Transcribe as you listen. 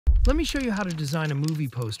Let me show you how to design a movie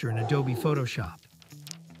poster in Adobe Photoshop.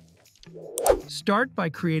 Start by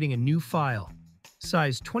creating a new file,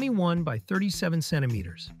 size 21 by 37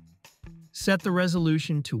 centimeters. Set the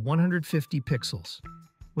resolution to 150 pixels.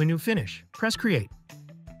 When you finish, press Create.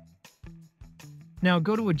 Now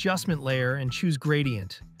go to Adjustment Layer and choose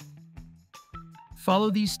Gradient.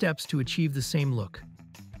 Follow these steps to achieve the same look.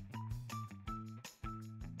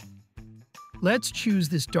 Let's choose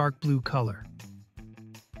this dark blue color.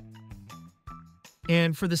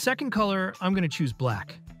 And for the second color, I'm going to choose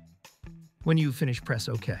black. When you finish, press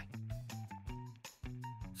OK.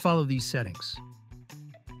 Follow these settings.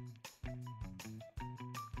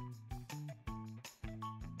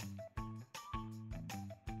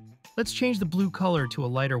 Let's change the blue color to a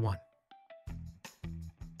lighter one.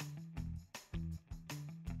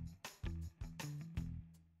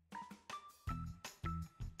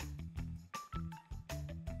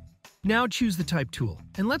 Now choose the Type tool,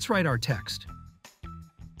 and let's write our text.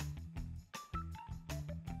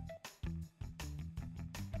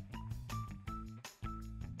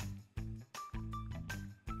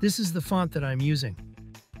 This is the font that I'm using.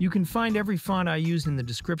 You can find every font I use in the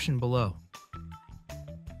description below.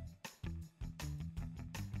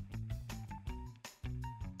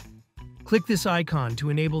 Click this icon to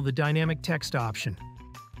enable the dynamic text option.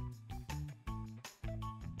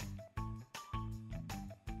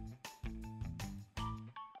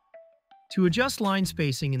 To adjust line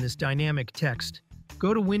spacing in this dynamic text,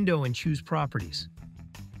 go to Window and choose Properties.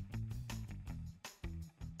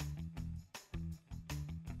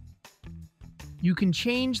 You can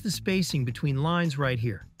change the spacing between lines right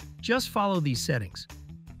here. Just follow these settings.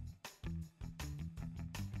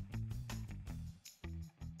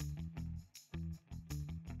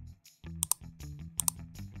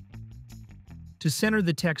 To center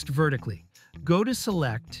the text vertically, go to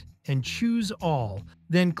Select and choose All,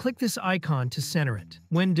 then click this icon to center it.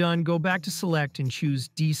 When done, go back to Select and choose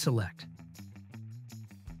Deselect.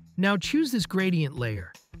 Now choose this gradient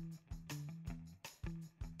layer.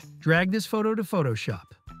 Drag this photo to Photoshop.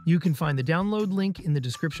 You can find the download link in the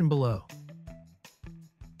description below.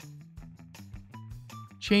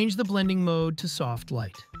 Change the blending mode to soft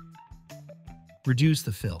light. Reduce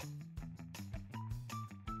the fill.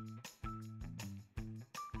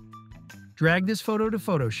 Drag this photo to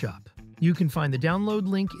Photoshop. You can find the download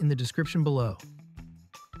link in the description below.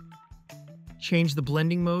 Change the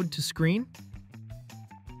blending mode to screen.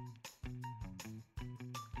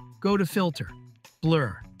 Go to Filter,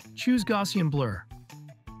 Blur. Choose Gaussian Blur.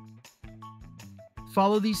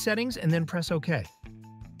 Follow these settings and then press OK.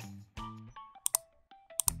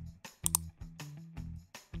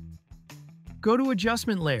 Go to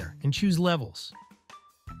Adjustment Layer and choose Levels.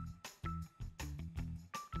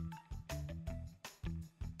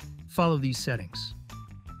 Follow these settings.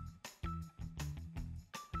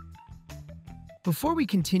 Before we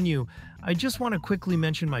continue, I just want to quickly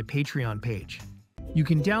mention my Patreon page. You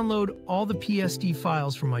can download all the PSD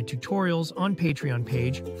files from my tutorials on Patreon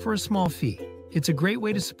page for a small fee. It's a great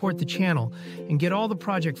way to support the channel and get all the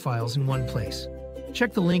project files in one place.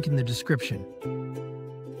 Check the link in the description.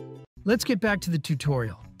 Let's get back to the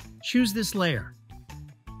tutorial. Choose this layer.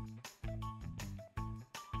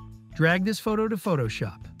 Drag this photo to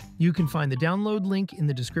Photoshop. You can find the download link in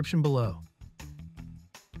the description below.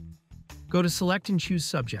 Go to Select and choose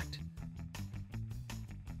Subject.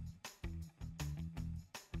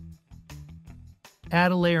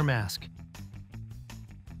 Add a layer mask.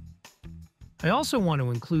 I also want to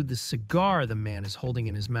include the cigar the man is holding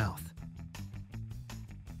in his mouth.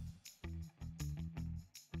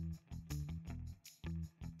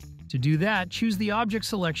 To do that, choose the Object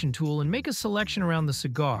Selection tool and make a selection around the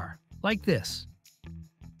cigar, like this.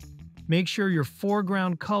 Make sure your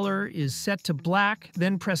foreground color is set to black,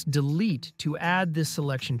 then press Delete to add this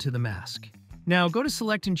selection to the mask. Now go to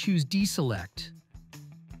Select and choose Deselect.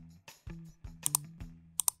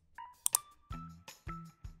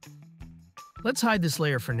 Let's hide this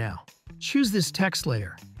layer for now. Choose this text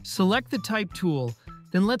layer. Select the Type tool,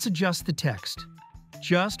 then let's adjust the text.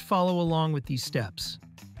 Just follow along with these steps.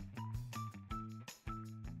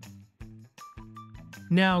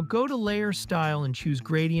 Now go to Layer Style and choose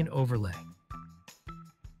Gradient Overlay.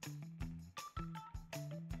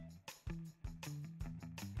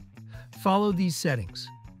 Follow these settings.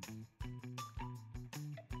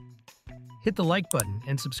 Hit the like button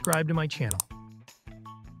and subscribe to my channel.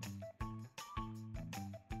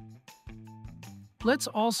 Let's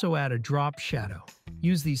also add a drop shadow.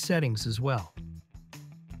 Use these settings as well.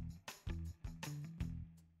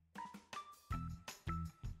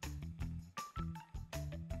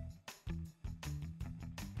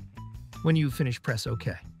 When you finish, press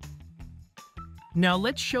OK. Now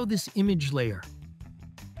let's show this image layer.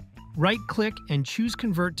 Right-click and choose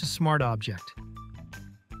Convert to Smart Object.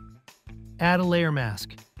 Add a layer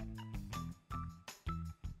mask.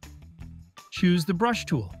 Choose the Brush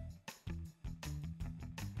tool.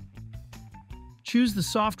 Choose the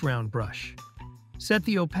Soft Round brush. Set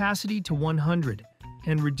the opacity to 100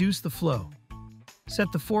 and reduce the flow.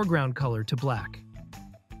 Set the foreground color to black.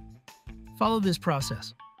 Follow this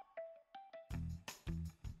process.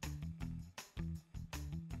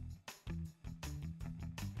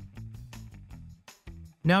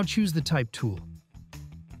 Now choose the Type tool.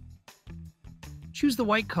 Choose the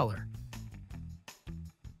white color.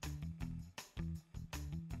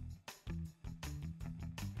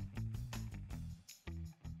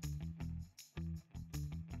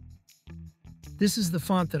 This is the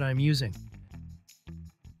font that I'm using.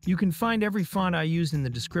 You can find every font I used in the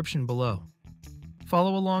description below.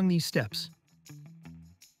 Follow along these steps.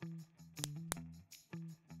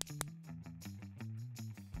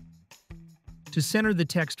 To center the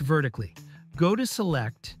text vertically, go to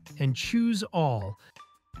Select and choose All.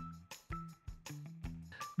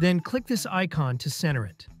 Then click this icon to center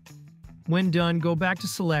it. When done, go back to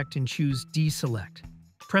Select and choose Deselect.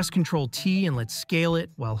 Press Ctrl-T and let's scale it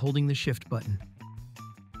while holding the Shift button.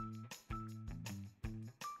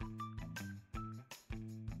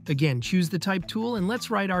 Again, choose the Type tool and let's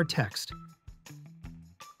write our text.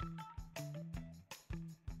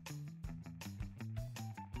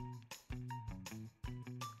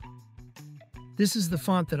 This is the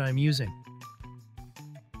font that I'm using.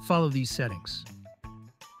 Follow these settings.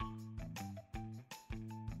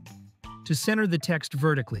 To center the text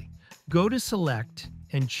vertically, go to Select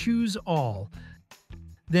and choose All,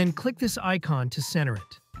 then click this icon to center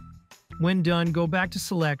it. When done, go back to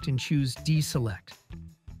Select and choose Deselect.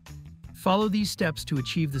 Follow these steps to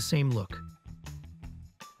achieve the same look.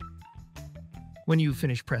 When you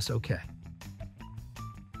finish, press OK.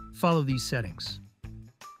 Follow these settings.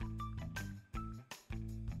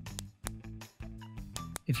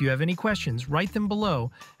 If you have any questions, write them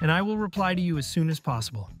below, and I will reply to you as soon as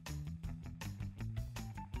possible.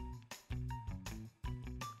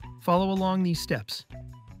 Follow along these steps.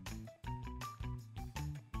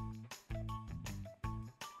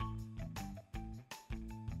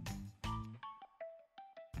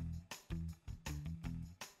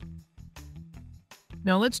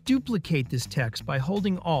 Now let's duplicate this text by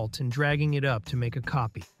holding Alt and dragging it up to make a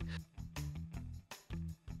copy.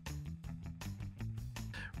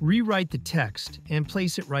 Rewrite the text and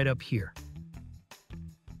place it right up here.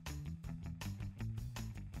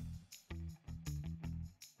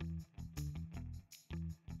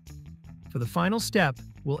 For the final step,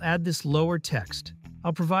 we'll add this lower text.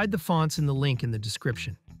 I'll provide the fonts in the link in the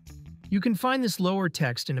description. You can find this lower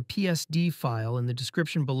text in a PSD file in the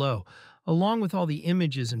description below, along with all the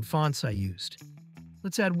images and fonts I used.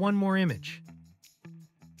 Let's add one more image.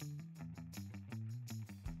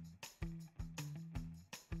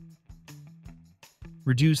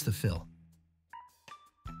 Reduce the fill.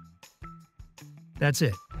 That's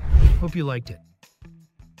it. Hope you liked it.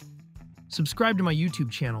 Subscribe to my YouTube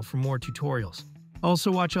channel for more tutorials.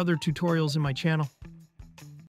 Also watch other tutorials in my channel.